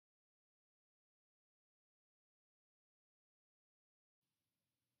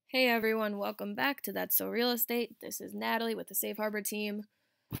Hey everyone, welcome back to That's So Real Estate. This is Natalie with the Safe Harbor team.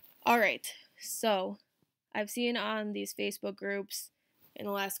 Alright, so I've seen on these Facebook groups in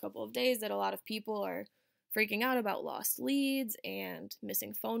the last couple of days that a lot of people are freaking out about lost leads and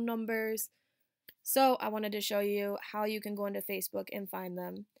missing phone numbers. So I wanted to show you how you can go into Facebook and find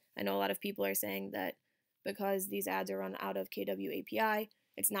them. I know a lot of people are saying that because these ads are run out of KW API,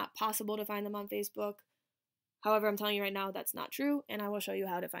 it's not possible to find them on Facebook. However, I'm telling you right now that's not true, and I will show you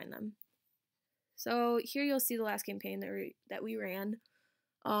how to find them. So here you'll see the last campaign that we ran.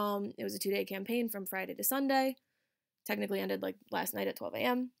 It was a 2-day campaign from Friday to Sunday. Technically ended like last night at 12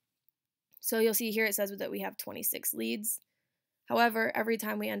 a.m. So you'll see here it says that we have 26 leads. However, every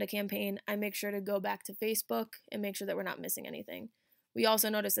time we end a campaign, I make sure to go back to Facebook and make sure that we're not missing anything. We also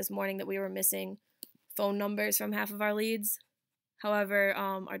noticed this morning that we were missing phone numbers from half of our leads. However,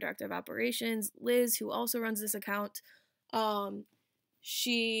 our director of operations, Liz, who also runs this account,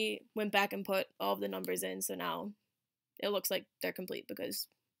 she went back and put all of the numbers in, so now it looks like they're complete because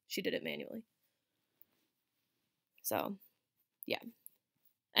she did it manually. So, yeah.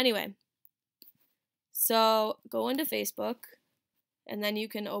 Anyway, so go into Facebook, and then you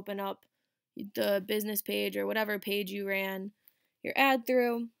can open up the business page or whatever page you ran your ad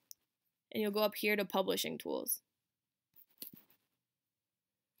through, and you'll go up here to Publishing Tools.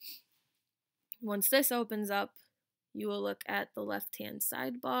 Once this opens up, you will look at the left-hand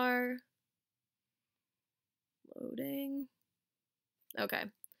sidebar. Loading. Okay.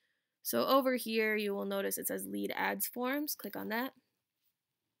 So over here, you will notice it says Lead Ads Forms. Click on that.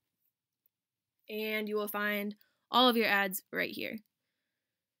 And you will find all of your ads right here.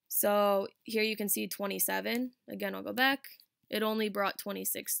 So here you can see 27. Again, I'll go back. It only brought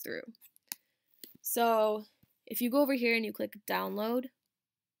 26 through. So if you go over here and you click Download,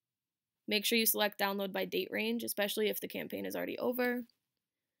 make sure you select download by date range, especially if the campaign is already over.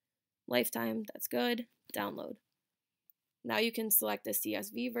 Lifetime, that's good. Download. Now you can select a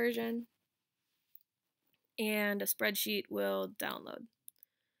CSV version, and a spreadsheet will download.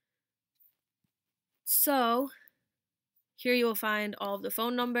 So here you will find all of the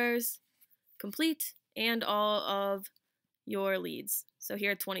phone numbers complete and all of your leads. So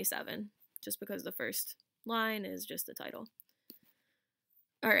here 27, just because the first line is just the title.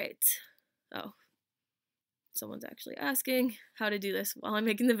 All right. Oh, someone's actually asking how to do this while I'm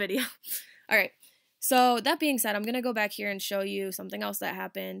making the video. All right, so that being said, I'm going to go back here and show you something else that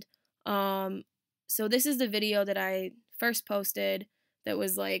happened. So this is the video that I first posted that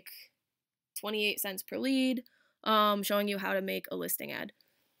was like 28 cents per lead, showing you how to make a listing ad.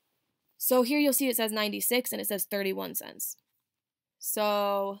 So here you'll see it says 96 and it says 31 cents.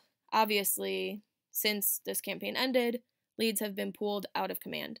 So obviously, since this campaign ended, leads have been pulled out of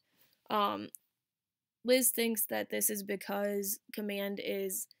Command. Liz thinks that this is because Command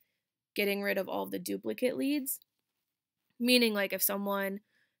is getting rid of all of the duplicate leads, meaning like if someone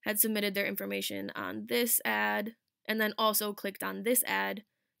had submitted their information on this ad and then also clicked on this ad,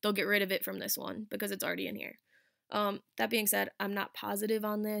 they'll get rid of it from this one because it's already in here. That being said, I'm not positive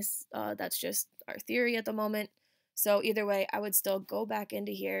on this. That's just our theory at the moment. So either way, I would still go back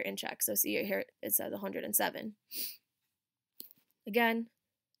into here and check. So see here, it says 107. Again,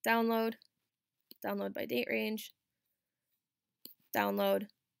 download by date range, download,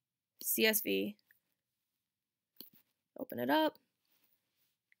 CSV, open it up,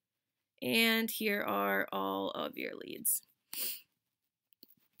 and here are all of your leads.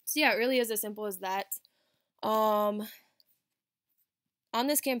 So yeah, it really is as simple as that. On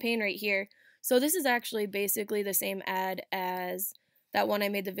this campaign right here, so this is actually basically the same ad as that one I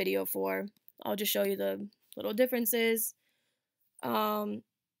made the video for. I'll just show you the little differences.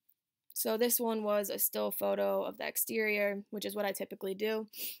 So this one was a still photo of the exterior, which is what I typically do.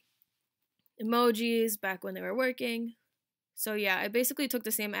 Emojis back when they were working. So yeah, I basically took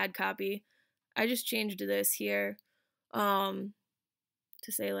the same ad copy. I just changed this here to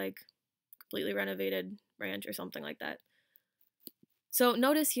say like completely renovated ranch or something like that. So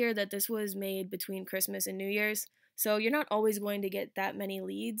notice here that this was made between Christmas and New Year's. So you're not always going to get that many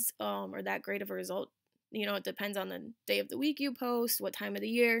leads or that great of a result. You know, it depends on the day of the week you post, what time of the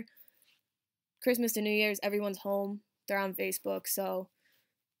year. Christmas to New Year's, everyone's home. They're on Facebook, so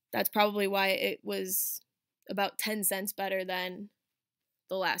that's probably why it was about 10 cents better than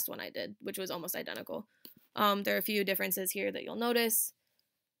the last one I did, which was almost identical. There are a few differences here that you'll notice.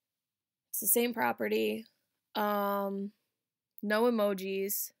 It's the same property. No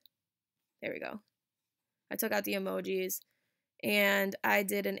emojis. There we go. I took out the emojis, and I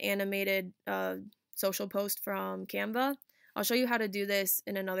did an animated social post from Canva. I'll show you how to do this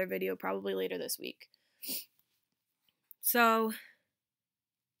in another video probably later this week. So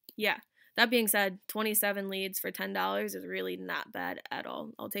yeah. That being said, 27 leads for $10 is really not bad at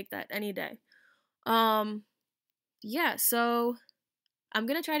all. I'll take that any day. Yeah, so I'm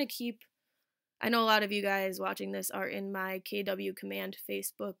going to try to keep, I know a lot of you guys watching this are in my KW Command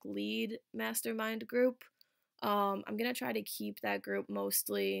Facebook lead mastermind group. I'm going to try to keep that group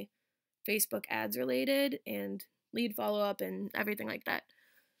mostly Facebook ads related and lead follow-up and everything like that.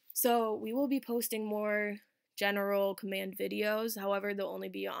 So we will be posting more general command videos. However, they'll only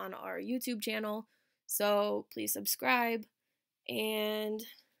be on our YouTube channel. So please subscribe. And,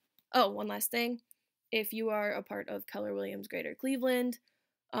 oh, one last thing. If you are a part of Keller Williams Greater Cleveland,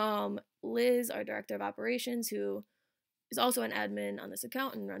 Liz, our director of operations, who is also an admin on this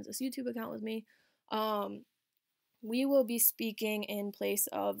account and runs this YouTube account with me, we will be speaking in place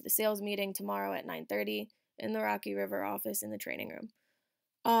of the sales meeting tomorrow at 9:30 in the Rocky River office in the training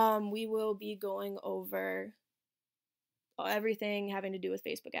room. We will be going over everything having to do with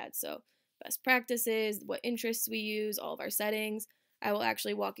Facebook ads. So best practices, what interests we use, all of our settings. I will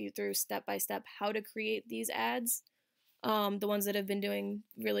actually walk you through step by step how to create these ads, the ones that have been doing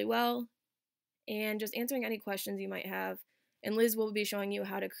really well, and just answering any questions you might have. And Liz will be showing you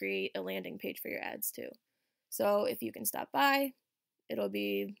how to create a landing page for your ads too. So if you can stop by, it'll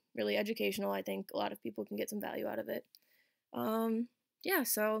be really educational. I think a lot of people can get some value out of it. Yeah,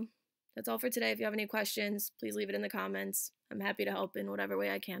 so that's all for today. If you have any questions, please leave it in the comments. I'm happy to help in whatever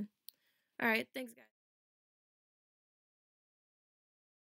way I can. All right, thanks, guys.